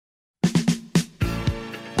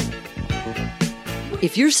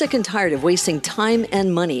If you're sick and tired of wasting time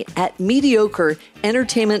and money at mediocre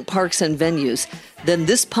entertainment parks and venues, then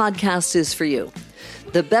this podcast is for you.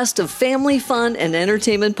 The Best of Family Fun and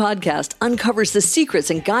Entertainment podcast uncovers the secrets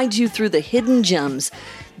and guides you through the hidden gems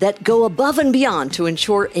that go above and beyond to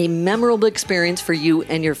ensure a memorable experience for you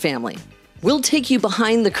and your family. We'll take you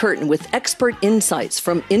behind the curtain with expert insights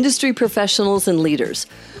from industry professionals and leaders.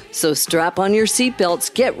 So strap on your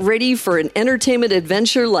seatbelts, get ready for an entertainment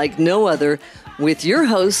adventure like no other with your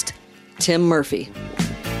host, Tim Murphy.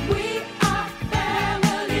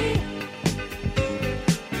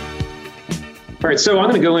 All right, so I'm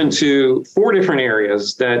going to go into 4 different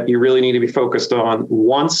areas that you really need to be focused on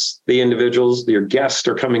once the individuals, your guests,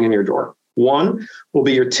 are coming in your door. 1 will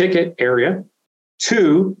be your ticket area.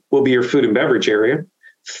 2 will be your food and beverage area.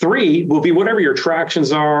 3 will be whatever your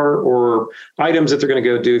attractions are or items that they're going to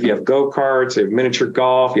go do. If you have go-karts, you have miniature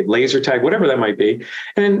golf, you have laser tag, whatever that might be.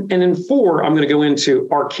 And then 4, I'm going to go into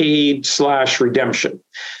arcade/redemption.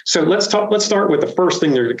 So let's start with the first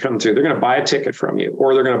thing they're going to come to. They're going to buy a ticket from you,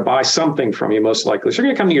 or they're going to buy something from you, most likely. So they're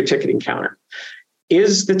going to come to your ticketing counter.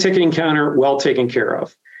 Is the ticketing counter well taken care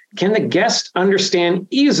of? Can the guest understand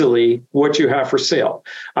easily what you have for sale?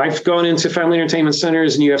 I've gone into family entertainment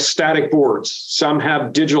centers and you have static boards. Some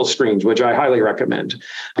have digital screens, which I highly recommend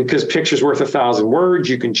because picture's worth 1,000 words.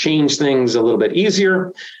 You can change things a little bit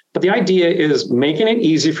easier. But the idea is making it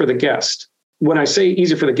easy for the guest. When I say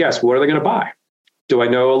easy for the guest, what are they going to buy? Do I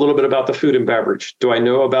know a little bit about the food and beverage? Do I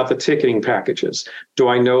know about the ticketing packages? Do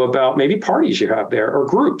I know about maybe parties you have there or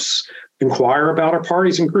groups? Inquire about our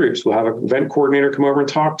parties and groups. We'll have an event coordinator come over and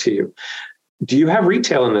talk to you. Do you have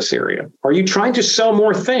retail in this area? Are you trying to sell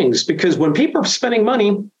more things? Because when people are spending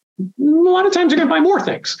money, a lot of times they're going to buy more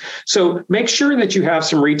things. So make sure that you have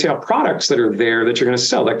some retail products that are there that you're going to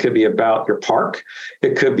sell. That could be about your park.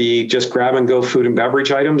 It could be just grab and go food and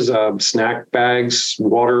beverage items, snack bags,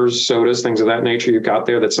 waters, sodas, things of that nature you've got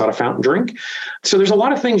there that's not a fountain drink. So there's a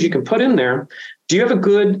lot of things you can put in there. Do you have a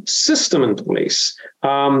good system in place?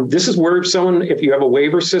 This is where if you have a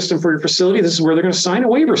waiver system for your facility, this is where they're going to sign a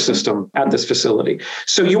waiver system at this facility.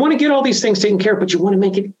 So you want to get all these things taken care of, but you want to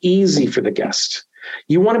make it easy for the guest.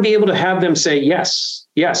 You want to be able to have them say, yes,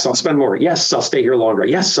 I'll spend more. Yes, I'll stay here longer.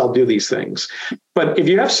 Yes, I'll do these things. But if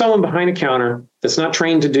you have someone behind a counter that's not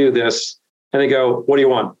trained to do this, and they go, what do you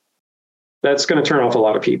want? That's going to turn off a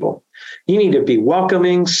lot of people. You need to be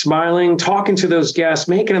welcoming, smiling, talking to those guests,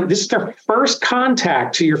 making them, this is their first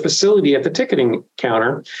contact to your facility at the ticketing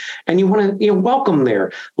counter. And you want to welcome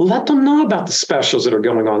there. Let them know about the specials that are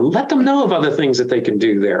going on. Let them know of other things that they can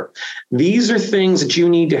do there. These are things that you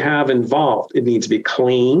need to have involved. It needs to be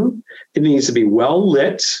clean. It needs to be well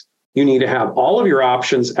lit. You need to have all of your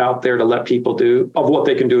options out there to let people do of what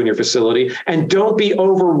they can do in your facility. And don't be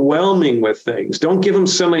overwhelming with things. Don't give them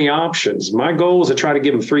so many options. My goal is to try to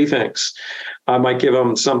give them 3 things. I might give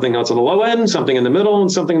them something else on the low end, something in the middle, and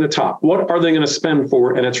something in the top. What are they going to spend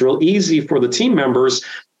for? And it's real easy for the team members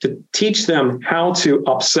to teach them how to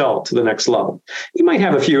upsell to the next level. You might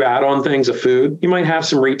have a few add-on things of food. You might have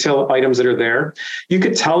some retail items that are there. You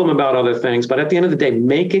could tell them about other things, but at the end of the day,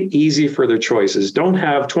 make it easy for their choices. Don't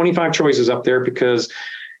have 25 choices up there because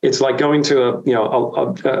it's like going to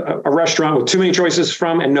a restaurant with too many choices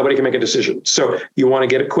from and nobody can make a decision. So you want to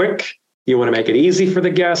get it quick. You want to make it easy for the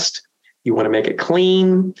guest. You want to make it clean.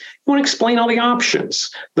 You want to explain all the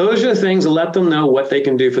options. Those are the things that let them know what they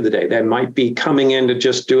can do for the day. They might be coming in to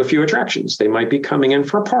just do a few attractions. They might be coming in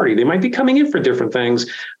for a party. They might be coming in for different things,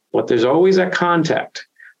 but there's always that contact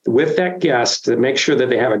with that guest to make sure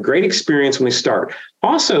that they have a great experience when they start.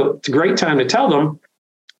 Also, it's a great time to tell them,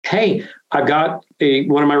 hey, I've got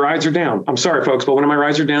one of my rides are down. I'm sorry, folks, but one of my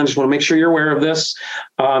rides are down. Just want to make sure you're aware of this.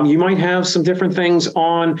 You might have some different things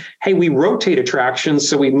on, hey, we rotate attractions,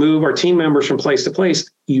 so we move our team members from place to place.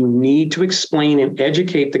 You need to explain and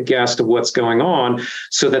educate the guest of what's going on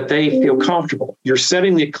so that they feel comfortable. You're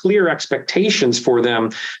setting the clear expectations for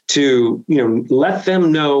them to, let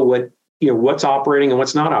them know what's operating and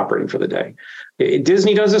what's not operating for the day.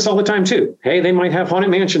 Disney does this all the time too. Hey, they might have Haunted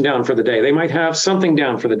Mansion down for the day. They might have something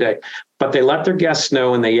down for the day, but they let their guests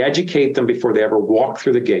know and they educate them before they ever walk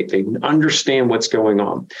through the gate. They understand what's going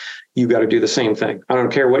on. You got to do the same thing. I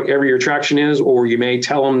don't care whatever your attraction is, or you may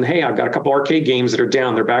tell them, hey, I've got a couple arcade games that are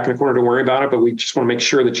down. They're back in the corner. Don't worry about it. But we just want to make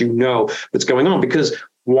sure that you know what's going on. Because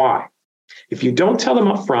why? If you don't tell them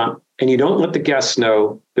up front and you don't let the guests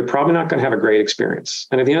know, they're probably not going to have a great experience.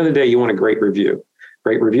 And at the end of the day, you want a great review.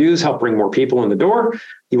 Great reviews help bring more people in the door.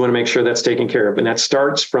 You want to make sure that's taken care of. And that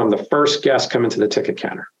starts from the first guest coming to the ticket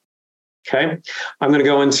counter. Okay. I'm going to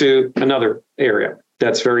go into another area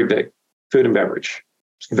that's very big, food and beverage.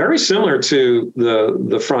 very similar to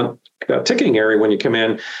the front ticketing area when you come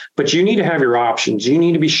in, but you need to have your options. You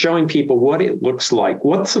need to be showing people what it looks like.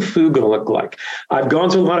 What's the food going to look like? I've gone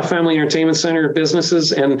to a lot of family entertainment center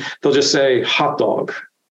businesses, and they'll just say hot dog,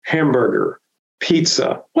 hamburger,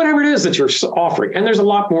 pizza, whatever it is that you're offering. And there's a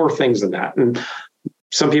lot more things than that. And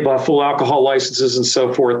some people have full alcohol licenses and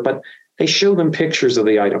so forth, but they show them pictures of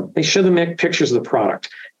the item. They show them pictures of the product.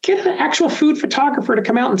 Get an actual food photographer to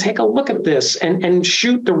come out and take a look at this and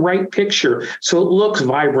shoot the right picture so it looks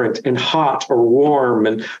vibrant and hot or warm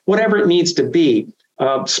and whatever it needs to be.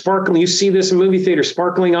 Sparkling, you see this in movie theater,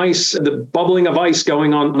 sparkling ice, the bubbling of ice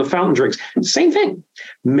going on the fountain drinks. Same thing.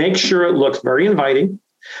 Make sure it looks very inviting.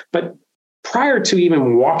 But prior to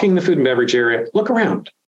even walking the food and beverage area, look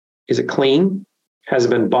around. Is it clean? Has it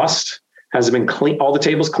been bussed? Has it been clean? All the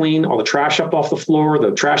tables clean, all the trash up off the floor,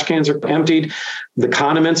 the trash cans are emptied, the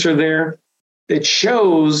condiments are there. It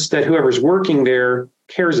shows that whoever's working there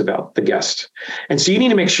cares about the guest. And so you need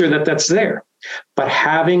to make sure that that's there. But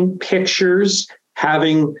having pictures,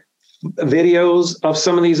 having videos of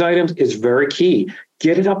some of these items is very key.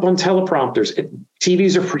 Get it up on teleprompters.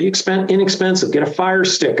 TVs are pretty inexpensive. Get a Fire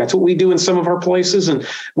Stick. That's what we do in some of our places, and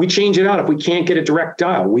we change it out if we can't get a direct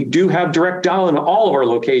dial. We do have direct dial in all of our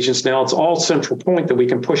locations now. It's all central point that we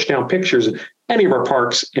can push down pictures at any of our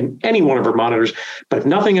parks and any one of our monitors. But if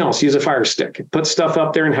nothing else, use a Fire Stick. Put stuff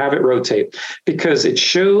up there and have it rotate, because it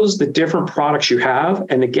shows the different products you have,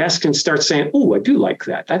 and the guest can start saying, "Oh, I do like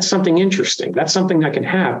that. That's something interesting. That's something I can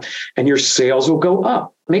have," and your sales will go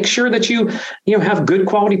up. Make sure that you have good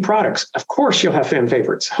quality products. Of course, you'll have fan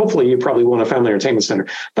favorites. Hopefully, you probably want a family entertainment center,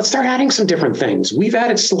 but start adding some different things. We've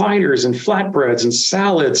added sliders and flatbreads and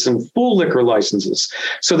salads and full liquor licenses.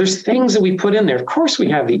 So there's things that we put in there. Of course, we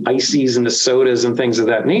have the ices and the sodas and things of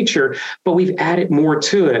that nature, but we've added more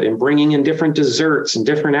to it and bringing in different desserts and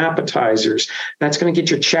different appetizers. That's going to get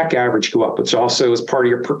your check average go up, which also is part of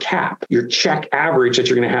your per cap, your check average that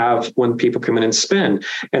you're going to have when people come in and spend.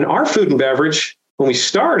 And our food and beverage, when we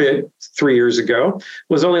started 3 years ago,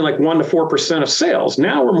 was only like 1 to 4% of sales.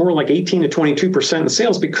 Now we're more like 18 to 22% of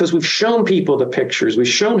sales, because we've shown people the pictures. We've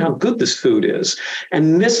shown how good this food is.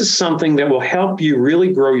 And this is something that will help you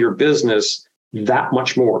really grow your business that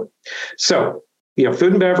much more. So,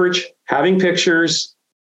 food and beverage, having pictures,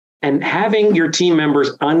 and having your team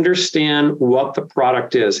members understand what the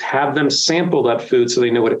product is. Have them sample that food so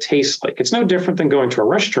they know what it tastes like. It's no different than going to a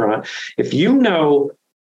restaurant. If you know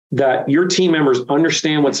that your team members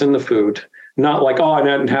understand what's in the food, not like, "Oh, I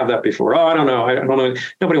didn't have that before. Oh, I don't know.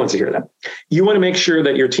 Nobody wants to hear that. You want to make sure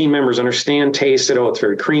that your team members understand, taste it. Oh, it's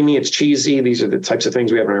very creamy. It's cheesy. These are the types of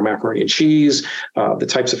things we have in our macaroni and cheese, the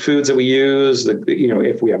types of foods that we use,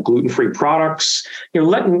 if we have gluten-free products,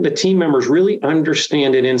 letting the team members really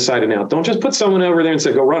understand it inside and out. Don't just put someone over there and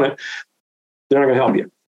say, "Go run it." They're not going to help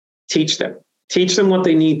you. Teach them. Teach them what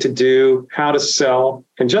they need to do, how to sell.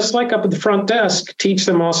 And just like up at the front desk, teach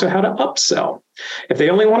them also how to upsell. If they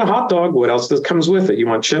only want a hot dog, what else comes with it? You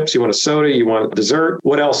want chips, you want a soda, you want dessert.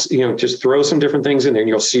 What else? Just throw some different things in there and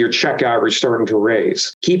you'll see your check average starting to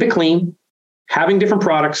raise. Keep it clean, having different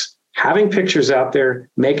products, having pictures out there,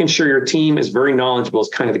 making sure your team is very knowledgeable is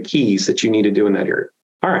kind of the keys that you need to do in that area.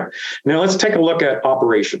 All right. Now let's take a look at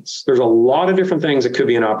operations. There's a lot of different things that could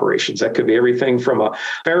be in operations. That could be everything from a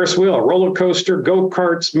Ferris wheel, a roller coaster,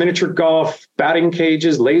 go-karts, miniature golf, batting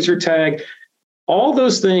cages, laser tag. All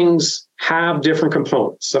those things have different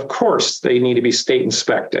components. Of course, they need to be state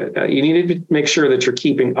inspected. You need to make sure that you're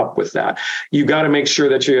keeping up with that. You got to make sure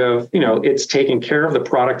that you have, it's taken care of. The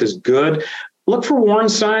product is good. Look for warning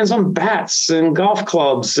signs on bats and golf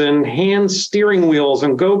clubs and hand steering wheels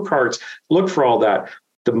and go-karts. Look for all that.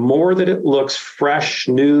 The more that it looks fresh,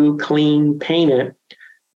 new, clean, painted,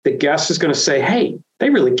 the guest is going to say, "Hey,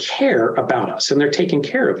 they really care about us and they're taking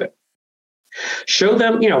care of it." Show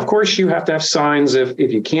them, of course, you have to have signs if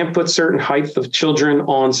you can't put certain height of children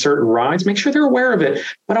on certain rides, make sure they're aware of it,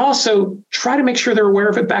 but also try to make sure they're aware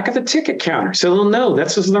of it back at the ticket counter. So they'll know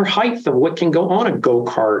that's their height of what can go on a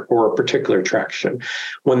go-kart or a particular attraction.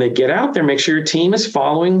 When they get out there, make sure your team is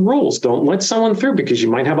following rules. Don't let someone through because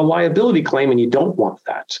you might have a liability claim and you don't want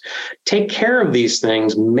that. Take care of these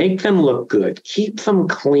things, make them look good, keep them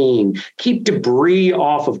clean, keep debris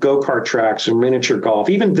off of go-kart tracks or miniature golf,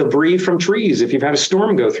 even debris from trees. If you've had a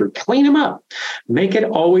storm go through, clean them up. Make it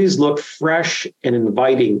always look fresh and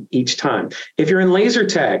inviting each time. If you're in laser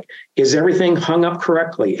tag, is everything hung up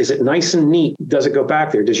correctly? Is it nice and neat? Does it go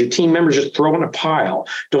back there? Does your team members just throw in a pile?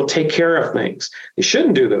 Don't take care of things. They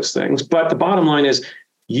shouldn't do those things. But the bottom line is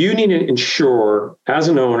you need to ensure as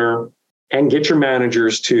an owner and get your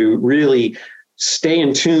managers to really stay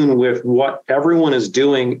in tune with what everyone is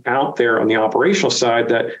doing out there on the operational side,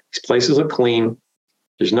 that these places look clean.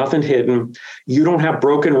 There's nothing hidden. You don't have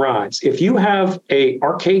broken rides. If you have a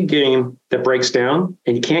arcade game that breaks down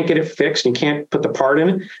and you can't get it fixed and you can't put the part in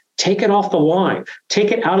it, take it off the line.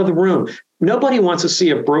 Take it out of the room. Nobody wants to see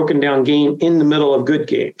a broken down game in the middle of good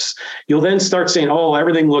games. You'll then start saying, oh,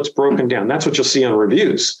 everything looks broken down. That's what you'll see on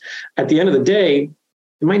reviews. At the end of the day,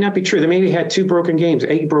 it might not be true. They maybe had 2 broken games,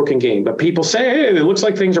 a broken game, but people say, hey, it looks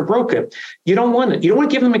like things are broken. You don't want it. You don't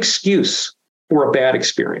want to give them an excuse for a bad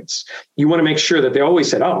experience. You want to make sure that they always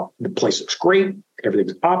said, oh, the place looks great.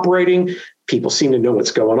 Everything's operating. People seem to know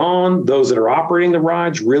what's going on. Those that are operating the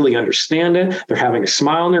rides really understand it. They're having a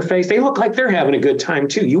smile on their face. They look like they're having a good time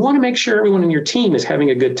too. You want to make sure everyone in your team is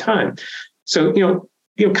having a good time. So,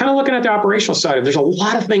 kind of looking at the operational side, there's a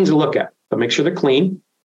lot of things to look at, but make sure they're clean.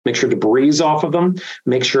 Make sure debris is off of them.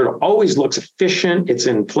 Make sure it always looks efficient. It's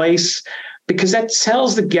in place, because that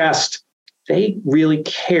tells the guest they really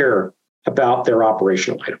care about their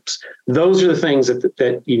operational items. Those are the things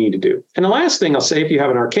that you need to do. And the last thing I'll say, if you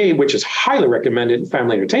have an arcade, which is highly recommended in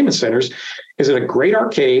family entertainment centers, is that a great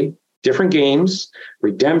arcade, different games,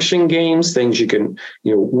 redemption games, things you can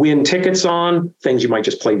win tickets on, things you might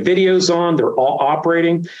just play videos on, they're all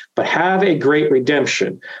operating, but have a great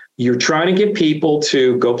redemption. You're trying to get people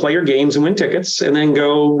to go play your games and win tickets and then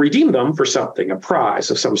go redeem them for something, a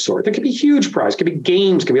prize of some sort. That could be a huge prize, could be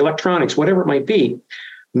games, could be electronics, whatever it might be.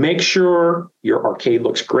 Make sure your arcade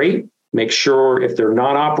looks great. Make sure if they're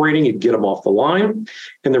not operating, you get them off the line.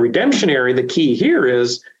 In the redemption area, the key here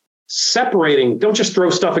is separating. Don't just throw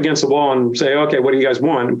stuff against the wall and say, okay, what do you guys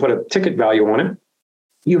want? And put a ticket value on it.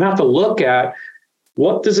 You have to look at,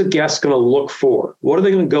 what does a guest going to look for? What are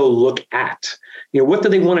they going to go look at? What do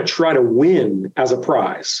they want to try to win as a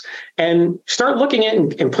prize? And start looking at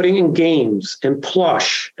and putting in games and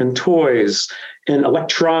plush and toys and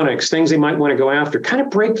electronics, things they might want to go after. Kind of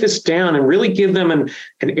break this down and really give them an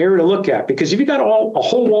area to look at. Because if you've got a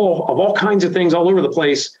whole wall of all kinds of things all over the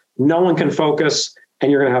place, no one can focus,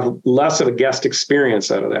 and you're going to have less of a guest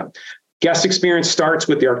experience out of that. Guest experience starts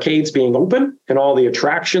with the arcades being open and all the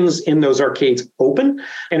attractions in those arcades open.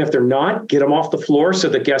 And if they're not, get them off the floor so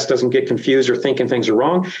the guest doesn't get confused or thinking things are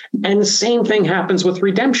wrong. And the same thing happens with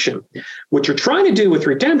redemption. What you're trying to do with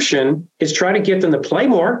redemption is try to get them to play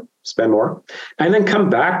more, spend more, and then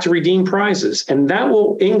come back to redeem prizes. And that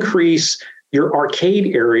will increase your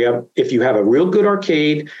arcade area if you have a real good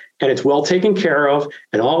arcade and it's well taken care of,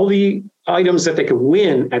 and all the items that they could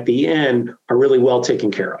win at the end are really well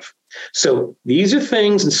taken care of. So these are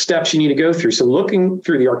things and steps you need to go through. So looking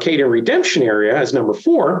through the arcade and redemption area as number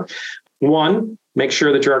 4, 1, make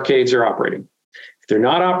sure that your arcades are operating. If they're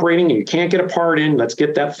not operating and you can't get a part in, let's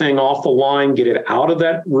get that thing off the line, get it out of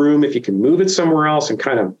that room. If you can move it somewhere else, and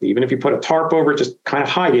kind of, even if you put a tarp over it, just kind of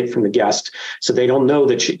hide it from the guest so they don't know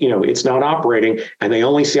that it's not operating and they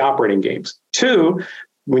only see operating games. 2,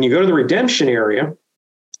 when you go to the redemption area,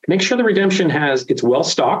 make sure the redemption it's well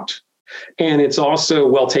stocked. And it's also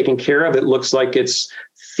well taken care of. It looks like it's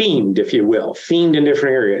themed, if you will, themed in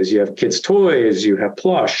different areas. You have kids' toys, you have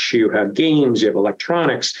plush, you have games, you have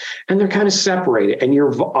electronics, and they're kind of separated, and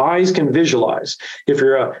your eyes can visualize. If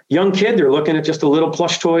you're a young kid, they're looking at just a little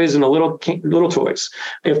plush toys and a little toys.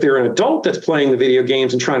 If they're an adult that's playing the video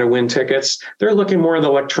games and trying to win tickets, they're looking more at the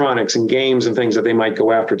electronics and games and things that they might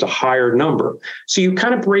go after. It's a higher number. So you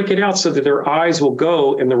kind of break it out so that their eyes will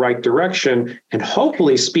go in the right direction and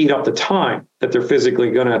hopefully speed up the time that they're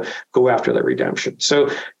physically going to go after that redemption. So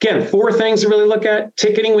again, 4 things to really look at: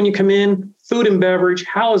 ticketing when you come in, food and beverage,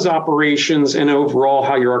 how is operations, and overall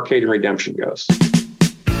how your arcade and redemption goes.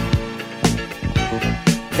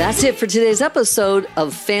 That's it for today's episode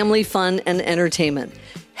of Family Fun and Entertainment.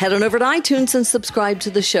 Head on over to iTunes and subscribe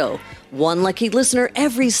to the show. One lucky listener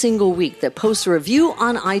every single week that posts a review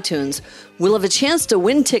on iTunes will have a chance to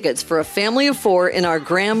win tickets for a family of 4 in our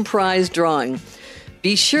grand prize drawing.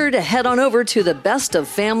 Be sure to head on over to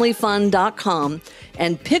thebestoffamilyfun.com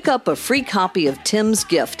and pick up a free copy of Tim's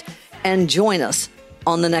gift and join us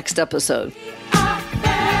on the next episode.